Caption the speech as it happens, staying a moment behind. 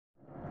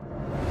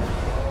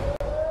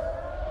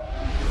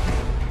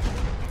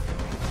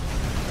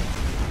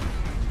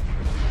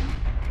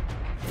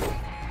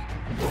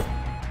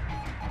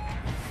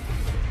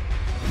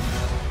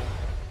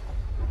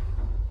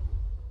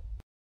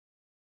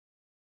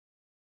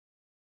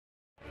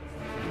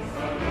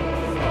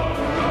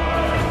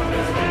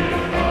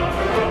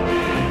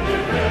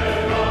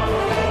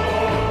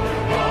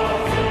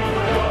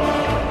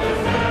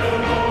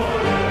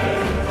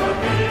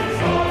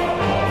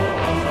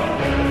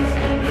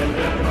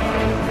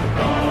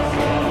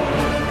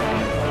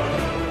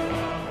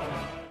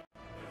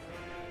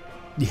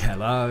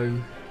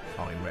Hello,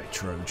 I'm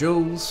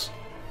RetroJules,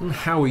 and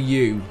how are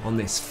you on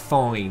this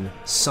fine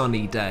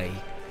sunny day?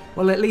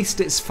 Well, at least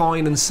it's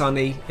fine and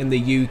sunny in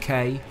the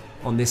UK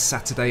on this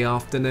Saturday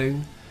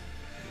afternoon.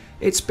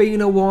 It's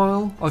been a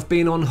while, I've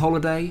been on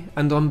holiday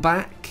and I'm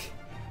back,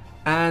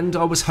 and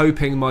I was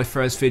hoping my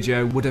first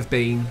video would have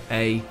been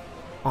a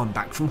I'm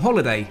back from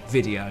holiday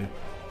video,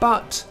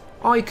 but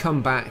I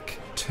come back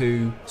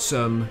to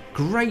some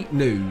great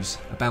news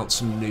about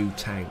some new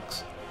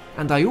tanks,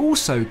 and I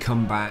also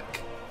come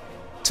back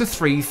to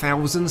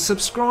 3,000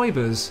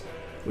 subscribers,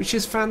 which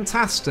is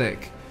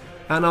fantastic,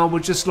 and I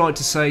would just like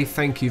to say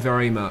thank you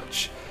very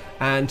much.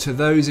 And to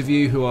those of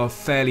you who are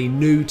fairly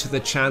new to the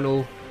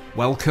channel,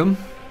 welcome,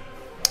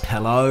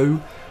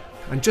 hello,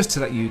 and just to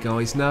let you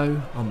guys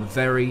know, I'm a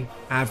very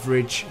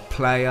average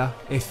player.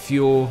 If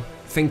you're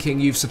thinking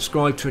you've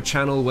subscribed to a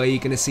channel where you're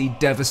going to see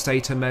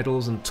Devastator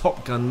medals and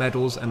Top Gun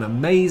medals and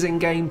amazing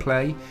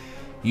gameplay,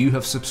 you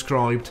have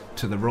subscribed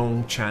to the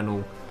wrong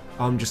channel.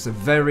 I'm just a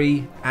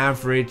very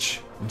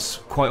average, and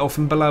quite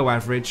often below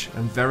average,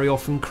 and very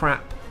often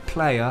crap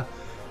player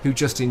who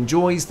just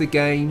enjoys the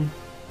game,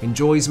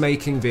 enjoys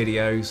making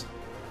videos,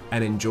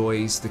 and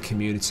enjoys the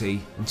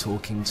community and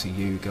talking to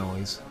you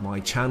guys. My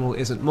channel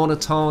isn't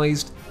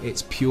monetized,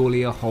 it's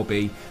purely a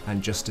hobby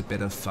and just a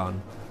bit of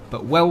fun.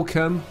 But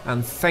welcome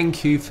and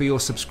thank you for your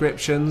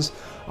subscriptions.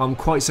 I'm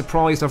quite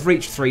surprised I've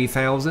reached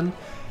 3,000.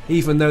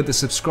 Even though the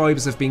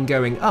subscribers have been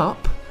going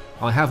up,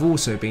 I have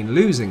also been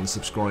losing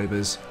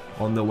subscribers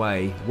on the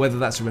way. Whether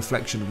that's a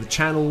reflection of the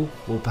channel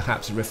or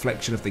perhaps a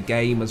reflection of the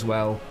game as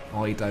well,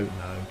 I don't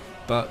know.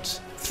 But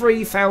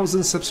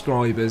 3,000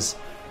 subscribers,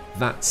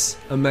 that's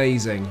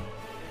amazing.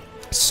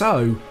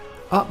 So,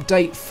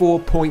 update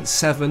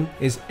 4.7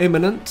 is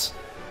imminent,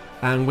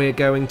 and we're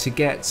going to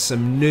get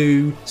some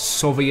new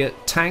Soviet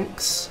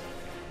tanks.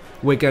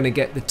 We're going to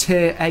get the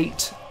Tier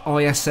 8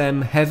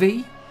 ISM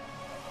Heavy,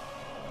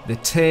 the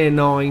Tier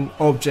 9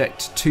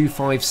 Object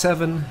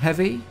 257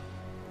 Heavy,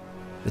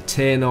 the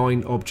Tier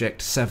 9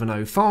 Object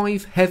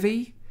 705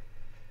 Heavy,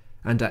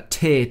 and at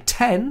Tier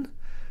 10,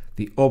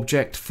 the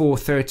Object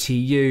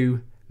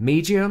 430U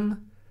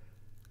Medium,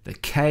 the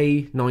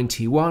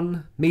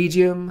K91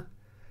 Medium,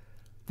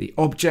 the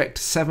Object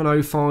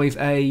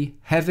 705A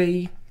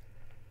Heavy,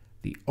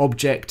 the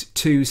Object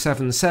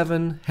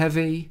 277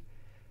 Heavy,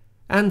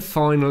 and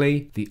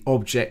finally the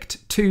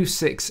Object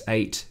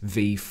 268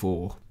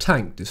 V4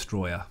 Tank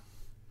Destroyer.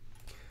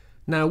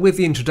 Now, with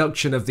the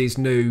introduction of these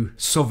new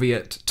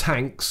Soviet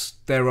tanks,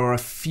 there are a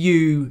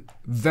few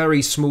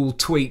very small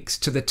tweaks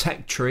to the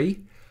tech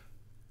tree.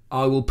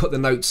 I will put the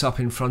notes up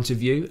in front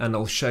of you and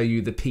I'll show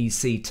you the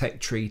PC tech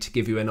tree to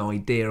give you an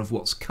idea of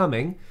what's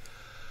coming.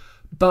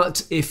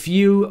 But if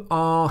you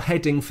are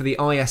heading for the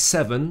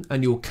IS-7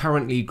 and you're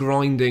currently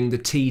grinding the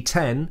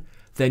T10,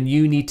 then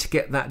you need to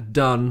get that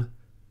done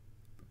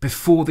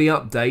before the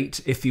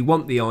update if you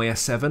want the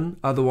IS-7.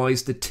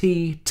 Otherwise, the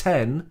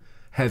T10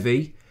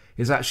 Heavy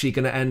is actually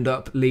going to end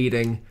up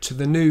leading to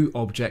the new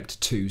Object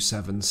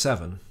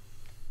 277.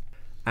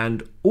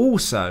 And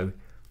also,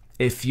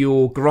 if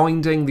you're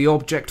grinding the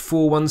Object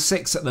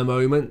 416 at the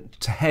moment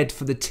to head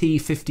for the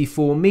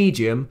T54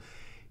 Medium,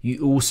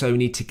 you also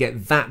need to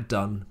get that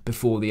done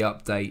before the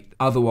update.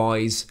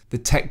 Otherwise, the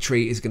tech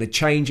tree is going to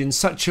change in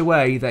such a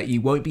way that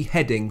you won't be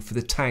heading for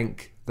the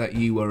tank that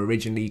you were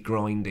originally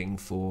grinding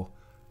for.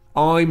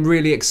 I'm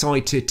really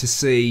excited to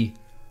see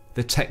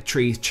the tech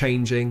tree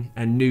changing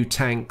and new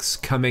tanks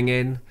coming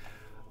in.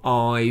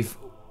 I've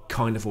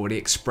kind of already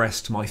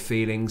expressed my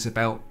feelings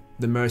about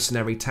the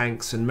mercenary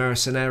tanks and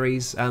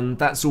mercenaries, and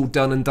that's all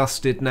done and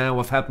dusted now.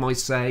 I've had my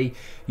say,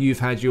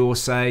 you've had your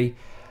say,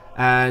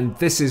 and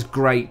this is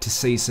great to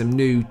see some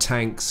new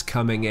tanks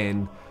coming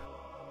in.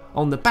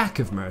 On the back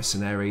of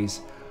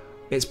mercenaries,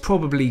 it's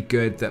probably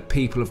good that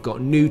people have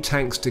got new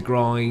tanks to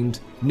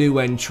grind,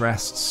 new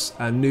interests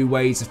and new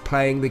ways of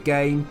playing the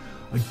game.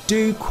 I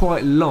do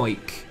quite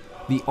like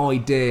the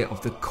idea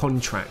of the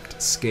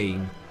contract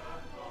scheme.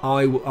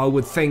 I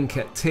would think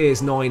at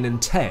tiers 9 and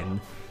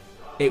 10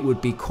 it would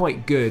be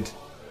quite good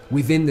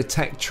within the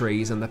tech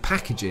trees and the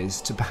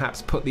packages to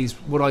perhaps put these,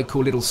 what I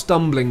call little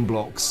stumbling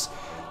blocks,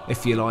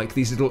 if you like,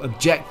 these little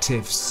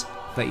objectives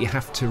that you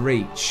have to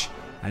reach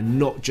and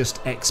not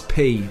just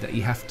XP that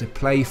you have to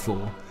play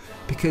for,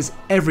 because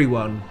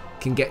everyone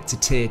can get to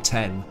tier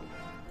 10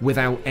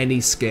 without any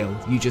skill.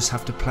 You just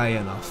have to play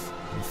enough.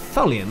 And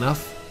funnily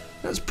enough,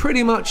 that's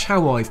pretty much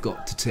how I've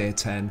got to tier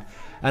 10.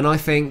 And I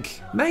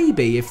think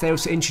maybe if they were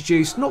to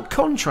introduce not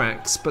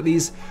contracts but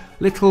these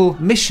little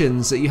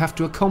missions that you have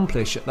to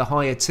accomplish at the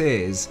higher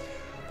tiers,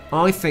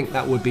 I think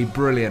that would be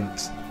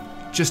brilliant,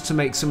 just to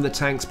make some of the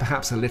tanks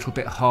perhaps a little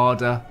bit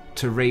harder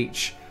to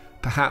reach,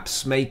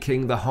 perhaps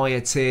making the higher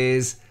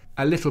tiers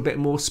a little bit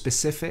more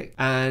specific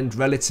and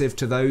relative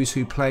to those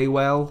who play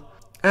well.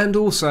 And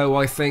also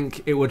I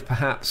think it would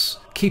perhaps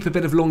keep a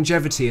bit of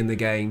longevity in the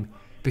game,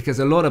 because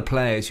a lot of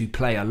players who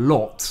play a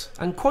lot,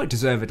 and quite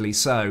deservedly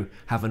so,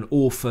 have an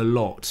awful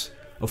lot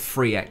of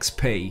free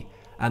XP,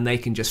 and they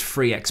can just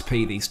free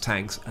XP these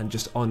tanks and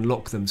just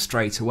unlock them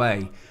straight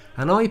away.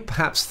 And I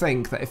perhaps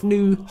think that if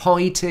new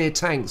high tier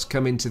tanks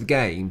come into the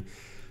game,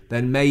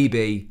 then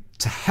maybe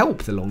to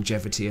help the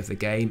longevity of the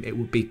game, it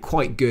would be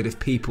quite good if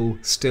people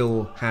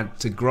still had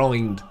to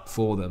grind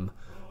for them.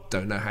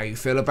 Don't know how you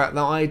feel about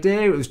that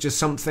idea, it was just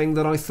something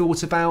that I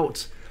thought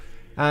about,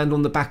 and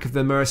on the back of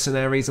the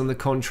mercenaries and the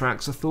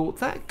contracts I thought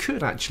that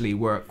could actually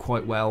work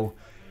quite well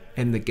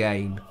in the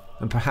game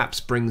and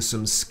perhaps bring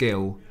some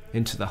skill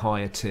into the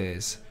higher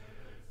tiers,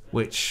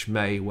 which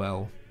may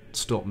well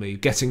stop me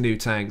getting new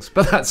tanks,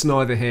 but that's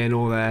neither here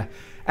nor there.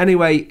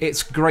 Anyway,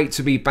 it's great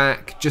to be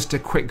back. Just a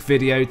quick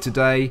video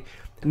today.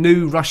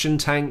 New Russian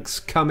tanks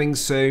coming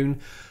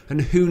soon,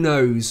 and who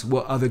knows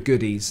what other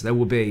goodies there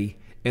will be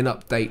in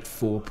update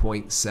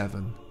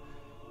 4.7.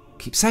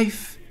 Keep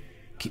safe,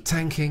 keep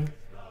tanking,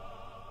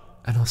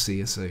 and I'll see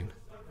you soon.